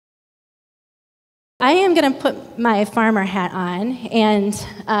I am going to put my farmer hat on and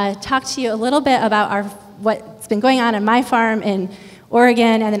talk to you a little bit about what's been going on my farm in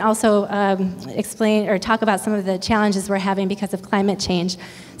Oregon, and then also explain or talk about some of the challenges we're having because of climate change.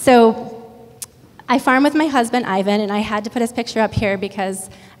 So I farm with my husband, Ivan, and I had to put his picture up here because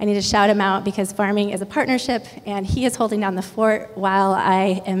I need to shout him out because farming is a partnership, and he is holding down the fort while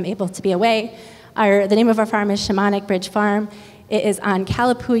I am able to be away. The name of our farm is Shimanek Bridge Farm. It is on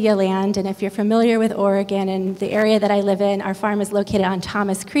Kalapuya land, and if you're familiar with Oregon and the area that I live in, our farm is located on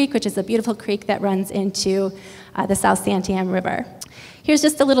Thomas Creek, which is a beautiful creek that runs into the South Santiam River. Here's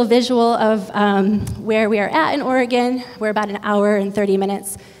just a little visual of where we are at in Oregon. We're about an hour and 30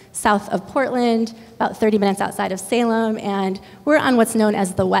 minutes south of Portland, about 30 minutes outside of Salem, and we're on what's known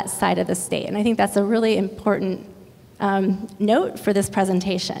as the wet side of the state. And I think that's a really important note for this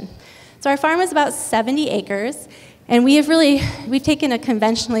presentation. So our farm is about 70 acres, and we've taken a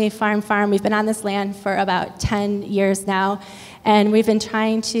conventionally farm. We've been on this land for about 10 years now, and we've been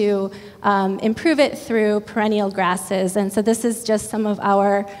trying to improve it through perennial grasses. And so this is just some of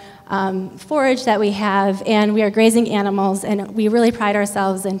our forage that we have, and we are grazing animals, and we really pride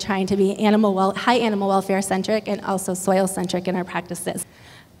ourselves in trying to be high animal welfare centric and also soil centric in our practices.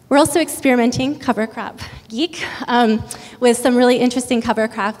 We're also experimenting, cover crop geek, with some really interesting cover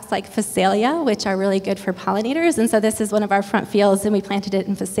crops like phacelia, which are really good for pollinators. And so this is one of our front fields, and we planted it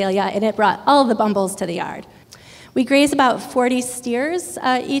in phacelia, and it brought all the bumbles to the yard. We graze about 40 steers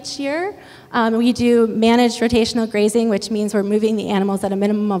each year. We do managed rotational grazing, which means we're moving the animals at a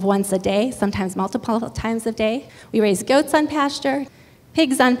minimum of once a day, sometimes multiple times a day. We raise goats on pasture,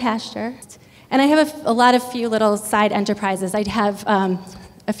 pigs on pasture, and I have a few little side enterprises. I have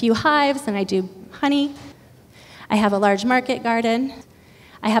a few hives, and I do honey. I have a large market garden.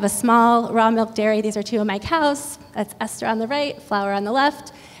 I have a small raw milk dairy. These are two of my cows. That's Esther on the right, Flower on the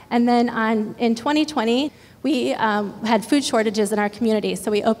left. And then in 2020, we had food shortages in our community, so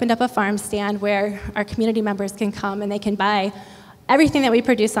we opened up a farm stand where our community members can come and they can buy everything that we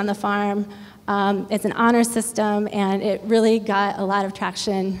produce on the farm. It's an honor system, and it really got a lot of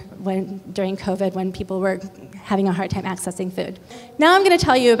traction during COVID when people were having a hard time accessing food. Now I'm going to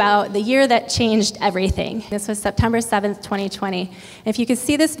tell you about the year that changed everything. This was September 7th, 2020. And if you could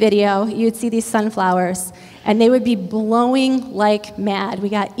see this video, you'd see these sunflowers, and they would be blowing like mad. We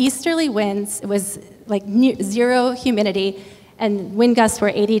got easterly winds. It was like zero humidity, and wind gusts were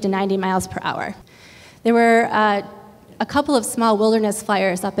 80 to 90 miles per hour. There were a couple of small wilderness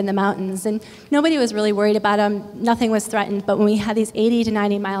fires up in the mountains, and nobody was really worried about them. Nothing was threatened, but when we had these 80 to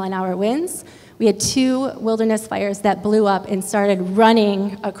 90 mile an hour winds, we had 2 wilderness fires that blew up and started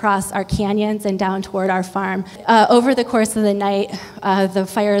running across our canyons and down toward our farm. Over the course of the night, the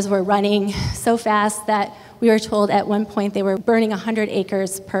fires were running so fast that we were told at one point they were burning 100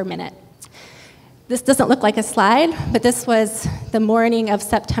 acres per minute. This doesn't look like a slide, but this was the morning of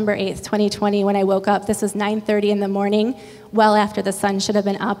September 8th, 2020, when I woke up. This was 9:30 in the morning, well after the sun should have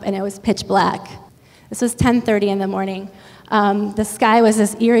been up, and it was pitch black. This was 10:30 in the morning. The sky was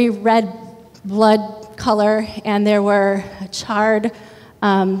this eerie red blood color, and there were charred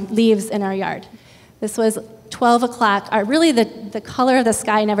leaves in our yard. This was 12 o'clock. Really, the color of the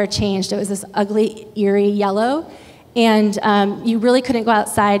sky never changed. It was this ugly, eerie yellow. And you really couldn't go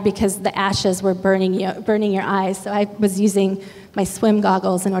outside because the ashes were burning your eyes. So I was using my swim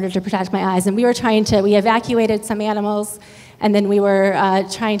goggles in order to protect my eyes. And we evacuated some animals, and then we were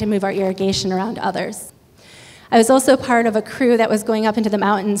trying to move our irrigation around others. I was also part of a crew that was going up into the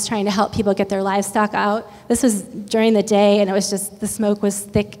mountains trying to help people get their livestock out. This was during the day, and the smoke was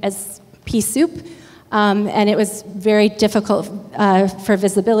thick as pea soup. And it was very difficult for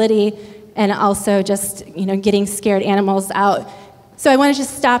visibility, and also just getting scared animals out. So I want to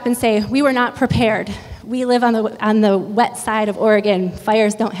just stop and say we were not prepared. We live on the wet side of Oregon.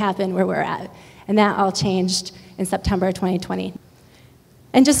 Fires don't happen where we're at, and that all changed in September 2020.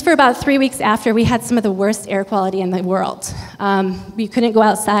 And just for about 3 weeks after, we had some of the worst air quality in the world. We couldn't go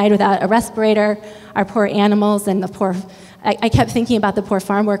outside without a respirator. Our poor animals and I kept thinking about the poor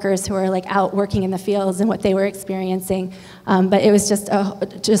farm workers who were out working in the fields and what they were experiencing. But it was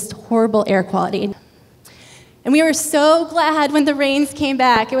just horrible air quality. And we were so glad when the rains came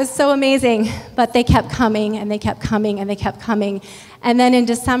back. It was so amazing. But they kept coming, and they kept coming, and they kept coming. And then in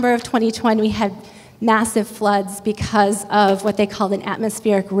December of 2020, we had massive floods because of what they called an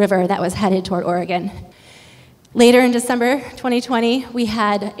atmospheric river that was headed toward Oregon. Later in December 2020, we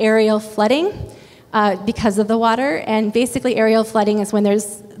had aerial flooding. Because of the water, and basically aerial flooding is when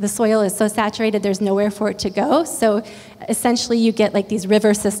the soil is so saturated there's nowhere for it to go, so essentially you get these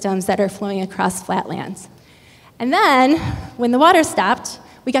river systems that are flowing across flatlands. And then, when the water stopped,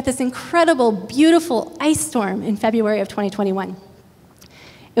 we got this incredible, beautiful ice storm in February of 2021.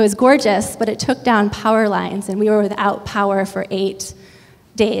 It was gorgeous, but it took down power lines, and we were without power for 8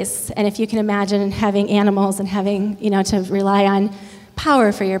 days. And if you can imagine having animals and having, to rely on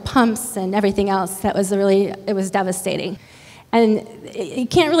power for your pumps and everything else, it was devastating. And you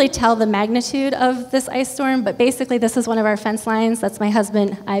can't really tell the magnitude of this ice storm, but basically this is one of our fence lines. That's my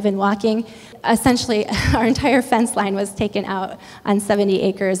husband, Ivan, walking. Essentially, our entire fence line was taken out on 70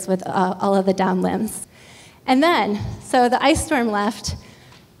 acres with all of the down limbs. And then, so the ice storm left,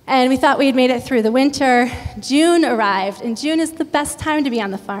 and we thought we had made it through the winter. June arrived, and June is the best time to be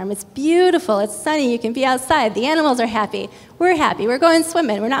on the farm. It's beautiful, it's sunny, you can be outside, the animals are happy, we're going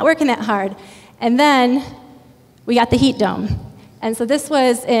swimming, we're not working that hard. And then we got the heat dome. And so this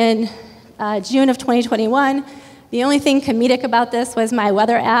was in June of 2021. The only thing comedic about this was my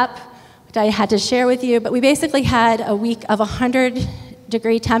weather app, which I had to share with you, but we basically had a week of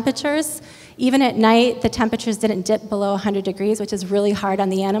 100-degree temperatures. Even at night, the temperatures didn't dip below 100 degrees, which is really hard on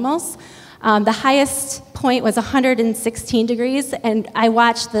the animals. The highest point was 116 degrees, and I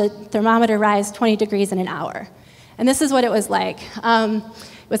watched the thermometer rise 20 degrees in an hour. And this is what it was like. It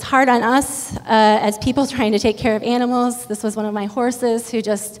was hard on us as people trying to take care of animals. This was one of my horses who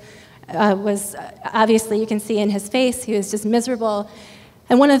just was, obviously you can see in his face, he was just miserable.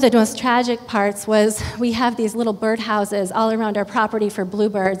 And one of the most tragic parts was we have these little bird houses all around our property for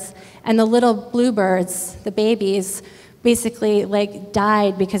bluebirds, and the little bluebirds, the babies, basically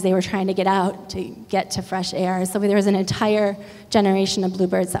died because they were trying to get out to get to fresh air. So there was an entire generation of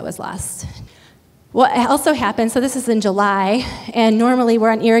bluebirds that was lost. What also happened, so this is in July, and normally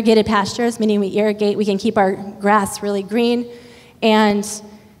we're on irrigated pastures, meaning we irrigate, we can keep our grass really green, and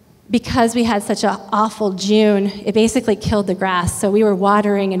because we had such an awful June, it basically killed the grass. So we were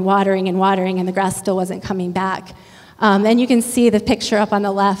watering and watering and watering, and the grass still wasn't coming back. And you can see the picture up on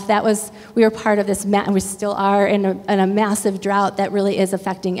the left. We were part of this, and we still are in a massive drought that really is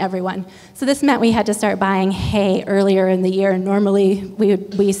affecting everyone. So this meant we had to start buying hay earlier in the year. Normally, we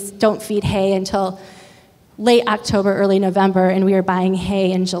don't feed hay until late October, early November, and we were buying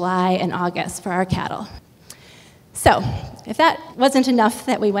hay in July and August for our cattle. So, if that wasn't enough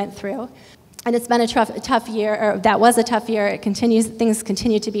that we went through, and it's been a tough year, or that was a tough year, things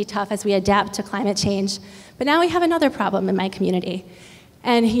continue to be tough as we adapt to climate change. But now we have another problem in my community.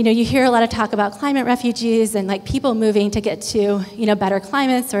 And you hear a lot of talk about climate refugees and people moving to get to better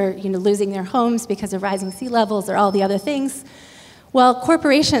climates, or losing their homes because of rising sea levels or all the other things. Well,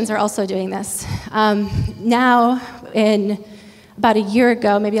 corporations are also doing this. Now, in about a year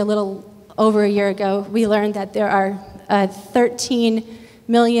ago, maybe a little over a year ago, we learned that there are 13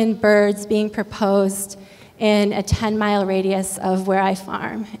 million birds being proposed in a 10-mile radius of where I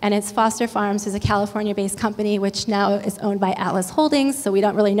farm. And it's Foster Farms, who's a California-based company, which now is owned by Atlas Holdings, so we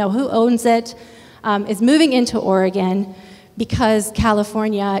don't really know who owns it, is moving into Oregon because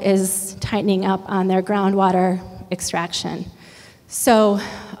California is tightening up on their groundwater extraction. So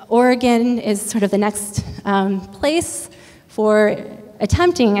Oregon is sort of the next place for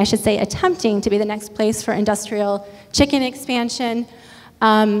attempting to be the next place for industrial chicken expansion.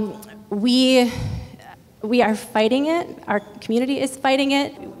 We are fighting it. Our community is fighting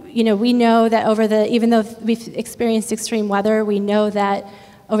it. We know that even though we've experienced extreme weather, we know that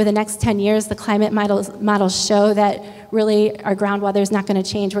over the next 10 years, the climate models show that really our groundwater is not going to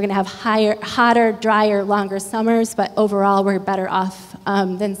change. We're going to have hotter, drier, longer summers, but overall we're better off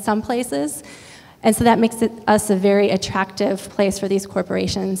than some places. And so that makes us a very attractive place for these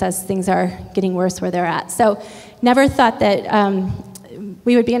corporations as things are getting worse where they're at. So never thought that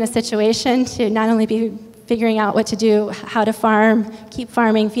we would be in a situation to not only be figuring out what to do, how to farm, keep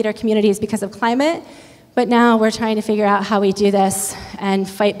farming, feed our communities because of climate, but now we're trying to figure out how we do this and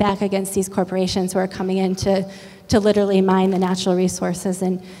fight back against these corporations who are coming in to literally mine the natural resources.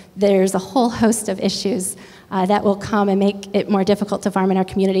 And there's a whole host of issues that will come and make it more difficult to farm in our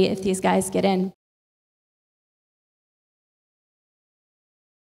community if these guys get in.